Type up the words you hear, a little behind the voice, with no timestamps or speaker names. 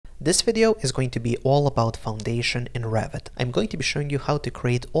This video is going to be all about foundation in Revit. I'm going to be showing you how to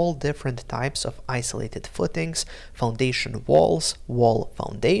create all different types of isolated footings, foundation walls, wall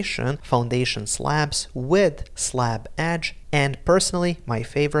foundation, foundation slabs with slab edge, and personally my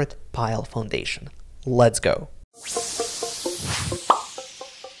favorite, pile foundation. Let's go!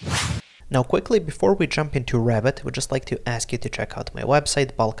 Now quickly, before we jump into Revit, I would just like to ask you to check out my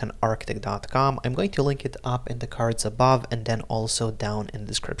website, balkanarchitect.com. I'm going to link it up in the cards above and then also down in the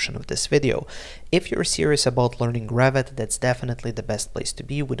description of this video. If you're serious about learning Revit, that's definitely the best place to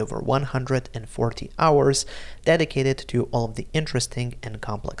be, with over 140 hours dedicated to all of the interesting and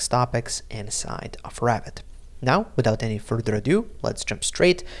complex topics inside of Revit. Now, without any further ado, let's jump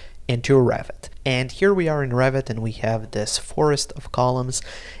straight into Revit. And here we are in Revit and we have this forest of columns,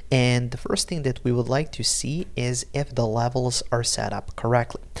 and the first thing that we would like to see is if the levels are set up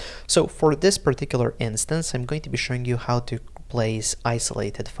correctly. So for this particular instance, I'm going to be showing you how to place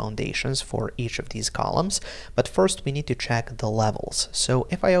isolated foundations for each of these columns, but first we need to check the levels. So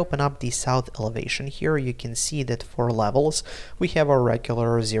if I open up the south elevation here, you can see that for levels we have our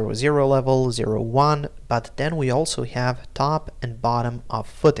regular 0, 0 level, 0, 1, but then we also have top and bottom of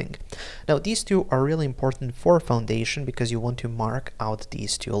footing. Now these two are really important for foundation because you want to mark out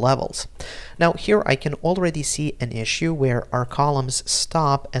these two levels. Now here I can already see an issue where our columns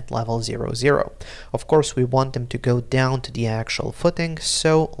stop at level 0, 0. Of course we want them to go down to the actual footing,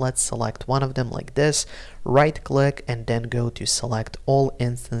 so let's select one of them like this, right click, and then go to select all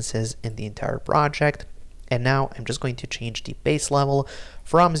instances in the entire project. And now I'm just going to change the base level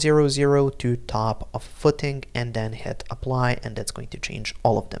from 0, 0 to top of footing and then hit apply, and that's going to change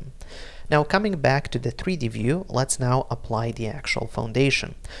all of them. Now coming back to the 3D view, let's now apply the actual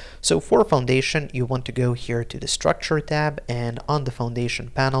foundation. So for foundation, you want to go here to the structure tab, and on the foundation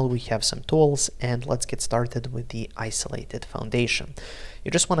panel we have some tools, and let's get started with the isolated foundation.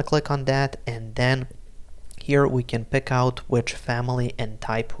 You just want to click on that, and then here we can pick out which family and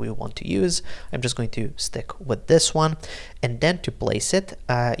type we want to use. I'm just going to stick with this one, and then to place it,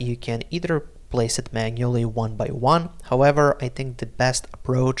 you can either place it manually one by one. However, I think the best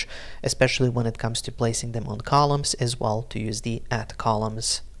approach, especially when it comes to placing them on columns, is to use the Add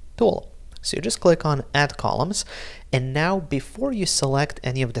Columns tool. So you just click on Add Columns, and now before you select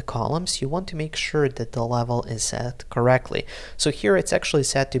any of the columns, you want to make sure that the level is set correctly. So here it's actually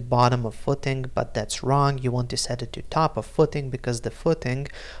set to bottom of footing, but that's wrong. You want to set it to top of footing because the footing,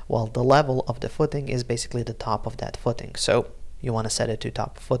 well, the level of the footing is basically the top of that footing. So you want to set it to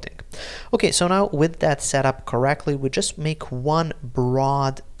top of footing. Okay, so now with that set up correctly, we just make one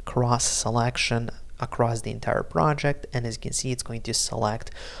broad cross selection across the entire project, and as you can see, it's going to select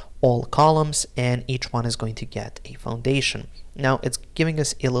all columns and each one is going to get a foundation. Now it's giving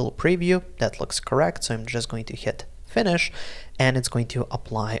us a little preview that looks correct, so I'm just going to hit finish and it's going to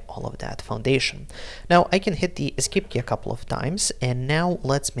apply all of that foundation. Now I can hit the escape key a couple of times, and now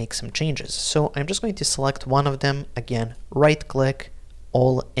let's make some changes. So I'm just going to select one of them, again right click,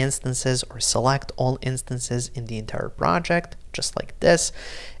 all instances, or select all instances in the entire project, just like this.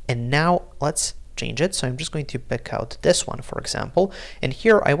 And now let's change it. So I'm just going to pick out this one, for example, and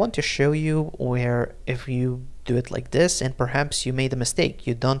here I want to show you where if you do it like this and perhaps you made a mistake,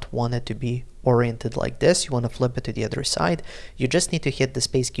 you don't want it to be oriented like this, you want to flip it to the other side, you just need to hit the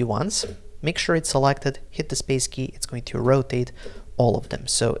space key once, make sure it's selected, hit the space key, it's going to rotate all of them.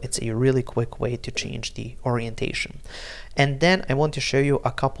 So it's a really quick way to change the orientation. And then I want to show you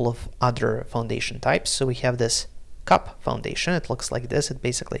a couple of other foundation types. So we have this cup foundation. It looks like this. It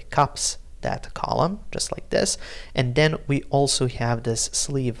basically cups that column just like this, and then we also have this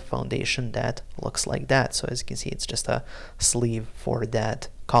sleeve foundation that looks like that. So as you can see, it's just a sleeve for that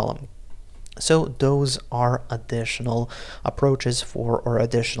column. So those are additional approaches for, or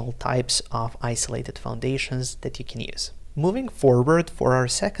additional types of isolated foundations that you can use. Moving forward, for our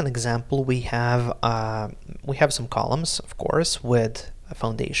second example, we have some columns, of course, with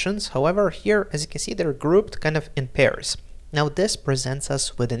foundations. However, here, as you can see, they're grouped kind of in pairs. Now this presents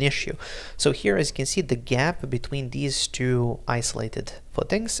us with an issue. So here, as you can see, the gap between these two isolated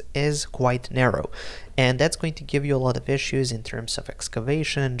footings is quite narrow, and that's going to give you a lot of issues in terms of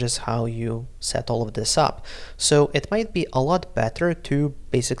excavation and just how you set all of this up. So it might be a lot better to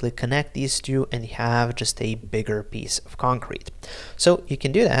basically connect these two and have just a bigger piece of concrete. So you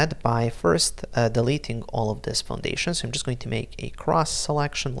can do that by first deleting all of this foundation. So I'm just going to make a cross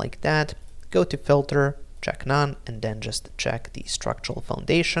selection like that, go to filter, check none, and then just check the structural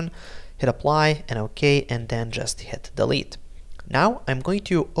foundation, hit apply and OK, and then just hit delete. Now I'm going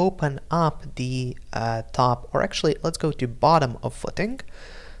to open up the top, or actually let's go to bottom of footing,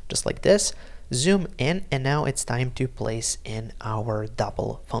 just like this, zoom in, and now it's time to place in our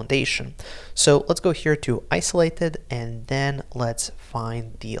double foundation. So let's go here to isolated, and then let's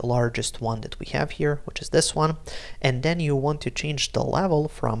find the largest one that we have here, which is this one. And then you want to change the level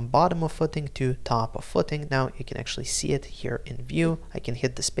from bottom of footing to top of footing. Now you can actually see it here in view. I can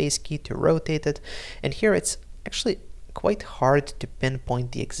hit the space key to rotate it, and here it's actually quite hard to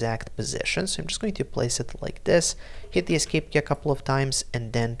pinpoint the exact position, so I'm just going to place it like this, hit the escape key a couple of times,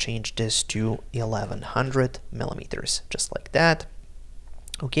 and then change this to 1100 millimeters, just like that.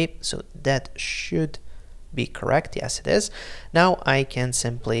 Okay, so that should be correct. Yes, it is. Now I can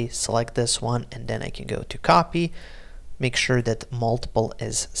simply select this one, and then I can go to copy, make sure that multiple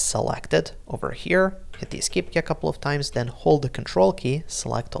is selected over here, hit the escape key a couple of times, then hold the control key,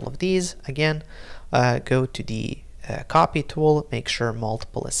 select all of these again, go to the copy tool, make sure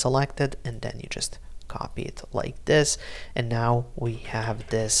multiple is selected, and then you just copy it like this, and now we have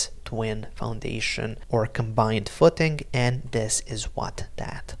this twin foundation or combined footing, and this is what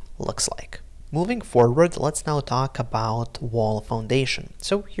that looks like. Moving forward, let's now talk about wall foundation.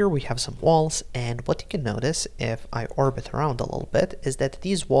 So here we have some walls, and what you can notice if I orbit around a little bit is that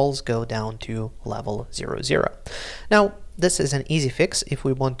these walls go down to level 0, 0. Now, this is an easy fix. If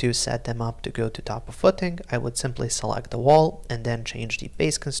we want to set them up to go to top of footing, I would simply select the wall and then change the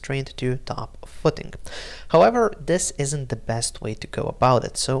base constraint to top of footing. However, this isn't the best way to go about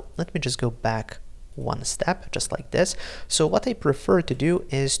it. So let me just go back one step, just like this. So what I prefer to do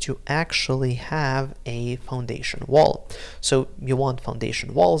is to actually have a foundation wall. So you want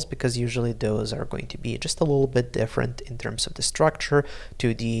foundation walls because usually those are going to be just a little bit different in terms of the structure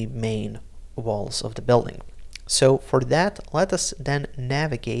to the main walls of the building. So for that, let us then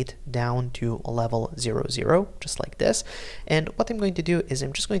navigate down to level 0, 0, just like this. And what I'm going to do is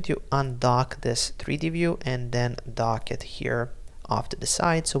I'm just going to undock this 3D view and then dock it here off to the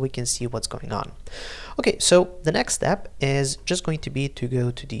side so we can see what's going on. Okay, so the next step is just going to be to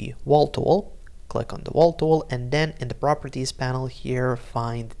go to the wall tool, click on the wall tool, and then in the properties panel here,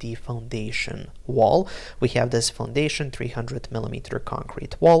 find the foundation wall. We have this foundation 300 millimeter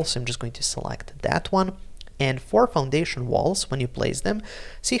concrete wall, so I'm just going to select that one. And for foundation walls, when you place them,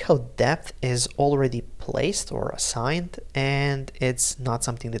 see how depth is already placed or assigned, and it's not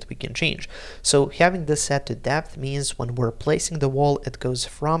something that we can change. So having this set to depth means when we're placing the wall, it goes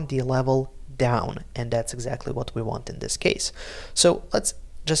from the level down, and that's exactly what we want in this case. So let's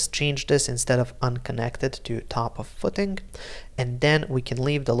just change this instead of unconnected to top of footing, and then we can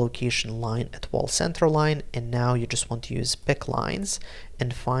leave the location line at wall center line, and now you just want to use pick lines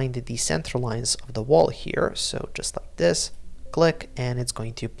and find the center lines of the wall here. So just like this, click, and it's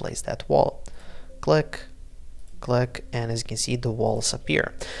going to place that wall. Click, click, and as you can see, the walls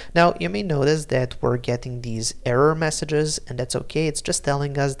appear. Now you may notice that we're getting these error messages, and that's okay. It's just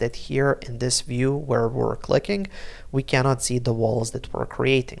telling us that here in this view where we're clicking, we cannot see the walls that we're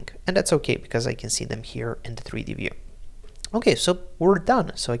creating, and that's okay because I can see them here in the 3D view. Okay, so we're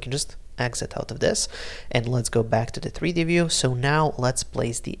done. So I can just exit out of this, and let's go back to the 3D view. So now let's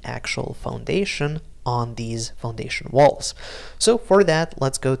place the actual foundation on these foundation walls. So for that,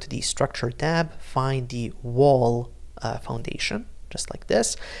 let's go to the structure tab, find the wall foundation, just like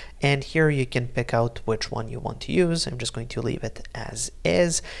this, and here you can pick out which one you want to use. I'm just going to leave it as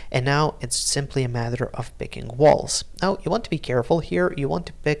is, and now it's simply a matter of picking walls. Now you want to be careful here. You want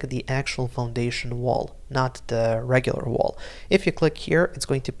to pick the actual foundation wall, not the regular wall. If you click here, it's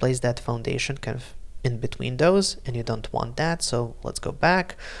going to place that foundation kind of in between those, and you don't want that. So let's go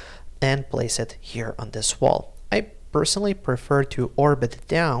back and place it here on this wall. I personally prefer to orbit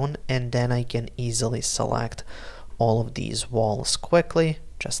down, and then I can easily select all of these walls quickly,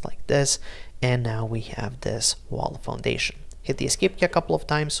 just like this, and now we have this wall foundation. Hit the escape key a couple of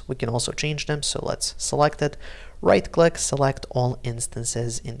times. We can also change them, so let's select it, right click, select all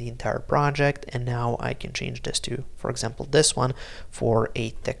instances in the entire project, and now I can change this to, for example, this one for a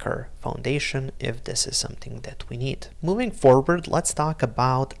thicker foundation if this is something that we need. Moving forward, let's talk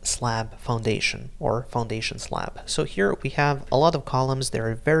about slab foundation or foundation slab. So here we have a lot of columns.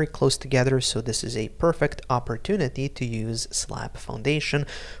 They're very close together, so this is a perfect opportunity to use slab foundation,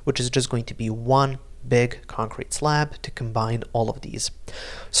 which is just going to be one big concrete slab to combine all of these.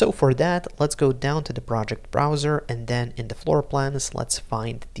 So for that, let's go down to the project browser, and then in the floor plans, let's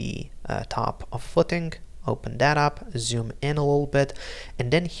find the top of footing, open that up, zoom in a little bit,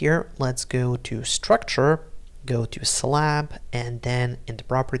 and then here let's go to structure, go to slab, and then in the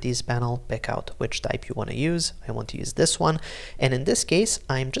properties panel, pick out which type you want to use. I want to use this one, and in this case,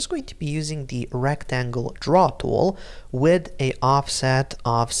 I'm just going to be using the rectangle draw tool with a offset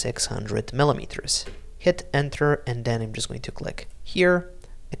of 600 millimeters. Hit enter, and then I'm just going to click here,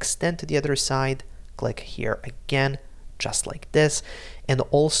 extend to the other side, click here again, just like this. And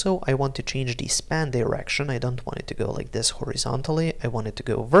also I want to change the span direction. I don't want it to go like this horizontally, I want it to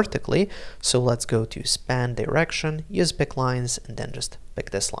go vertically. So let's go to span direction, use pick lines, and then just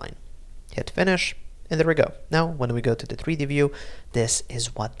pick this line. Hit finish. And there we go. Now, when we go to the 3D view, this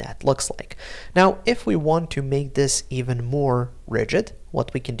is what that looks like. Now, if we want to make this even more rigid,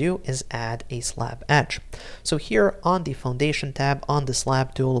 what we can do is add a slab edge. So here on the foundation tab, on the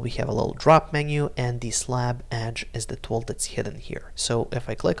slab tool, we have a little drop menu, and the slab edge is the tool that's hidden here. So if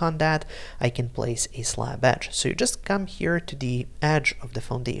I click on that, I can place a slab edge. So you just come here to the edge of the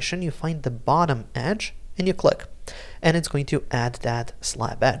foundation, you find the bottom edge, and you click, and it's going to add that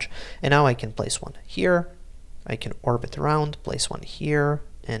slab edge. And now I can place one here, I can orbit around, place one here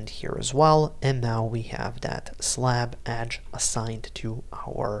and here as well, and now we have that slab edge assigned to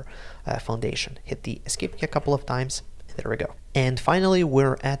our foundation. Hit the escape key a couple of times, and there we go. And finally,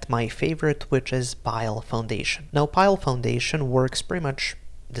 we're at my favorite, which is pile foundation. Now, pile foundation works pretty much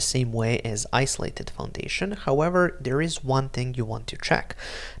the same way as isolated foundation. However, there is one thing you want to check.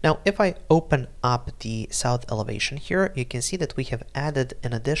 Now, if I open up the south elevation here, you can see that we have added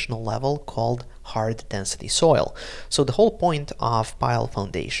an additional level called hard density soil. So the whole point of pile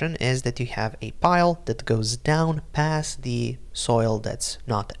foundation is that you have a pile that goes down past the soil that's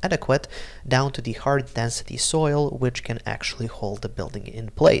not adequate, down to the hard density soil, which can actually hold the building in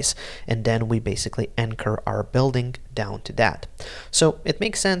place. And then we basically anchor our building down to that. So it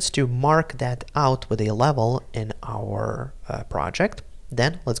makes sense to mark that out with a level in our project.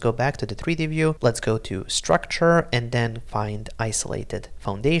 Then let's go back to the 3D view. Let's go to structure and then find isolated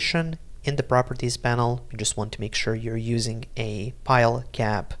foundation. In the properties panel, you just want to make sure you're using a pile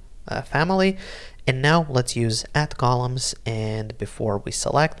cap family. And now let's use add columns, and before we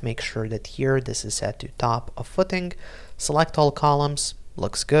select, make sure that here this is set to top of footing. Select all columns,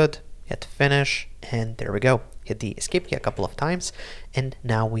 looks good, hit finish, and there we go. Hit the escape key a couple of times, and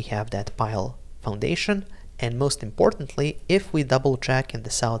now we have that pile foundation. And most importantly, if we double check in the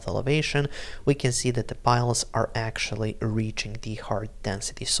south elevation, we can see that the piles are actually reaching the hard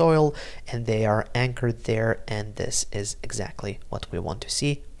density soil, and they are anchored there, and this is exactly what we want to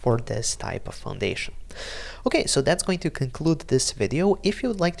see for this type of foundation. Okay, so that's going to conclude this video. If you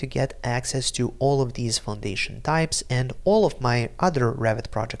would like to get access to all of these foundation types and all of my other Revit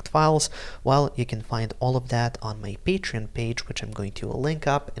project files, well, you can find all of that on my Patreon page, which I'm going to link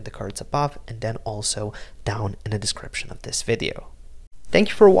up in the cards above and then also down in the description of this video. Thank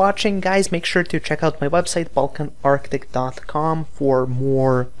you for watching, guys. Make sure to check out my website, balkanarchitect.com, for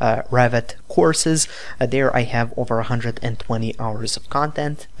more Revit courses. There I have over 120 hours of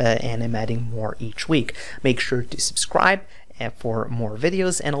content, and I'm adding more each week. Make sure to subscribe for more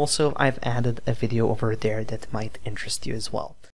videos, and also I've added a video over there that might interest you as well.